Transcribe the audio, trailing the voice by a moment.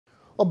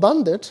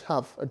Bandits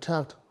have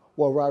attacked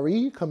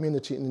Warari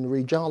community in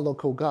Rijau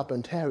local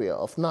government area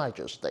of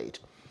Niger state.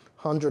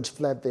 Hundreds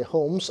fled their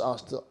homes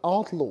as the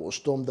outlaws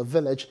stormed the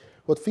village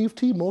with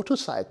 50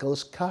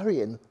 motorcycles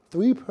carrying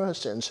 3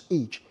 persons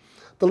each.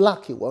 The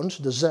lucky ones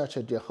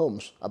deserted their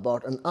homes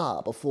about an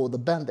hour before the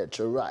bandits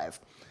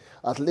arrived.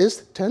 At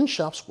least 10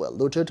 shops were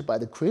looted by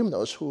the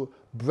criminals who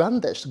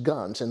brandished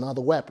guns and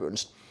other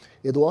weapons.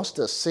 It was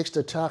the 6th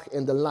attack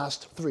in the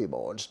last 3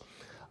 months.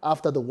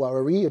 After the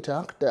Warari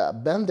attack, the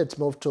bandits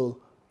moved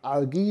to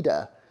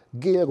Argida,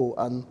 Gero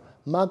and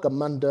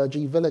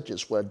Magamandaji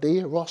villages where they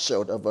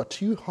rustled over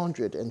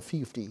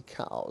 250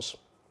 cows.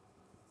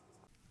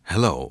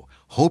 Hello,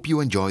 hope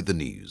you enjoyed the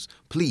news.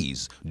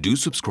 Please do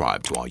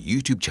subscribe to our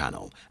YouTube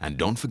channel and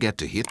don't forget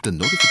to hit the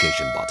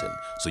notification button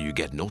so you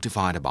get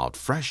notified about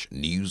fresh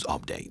news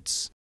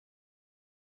updates.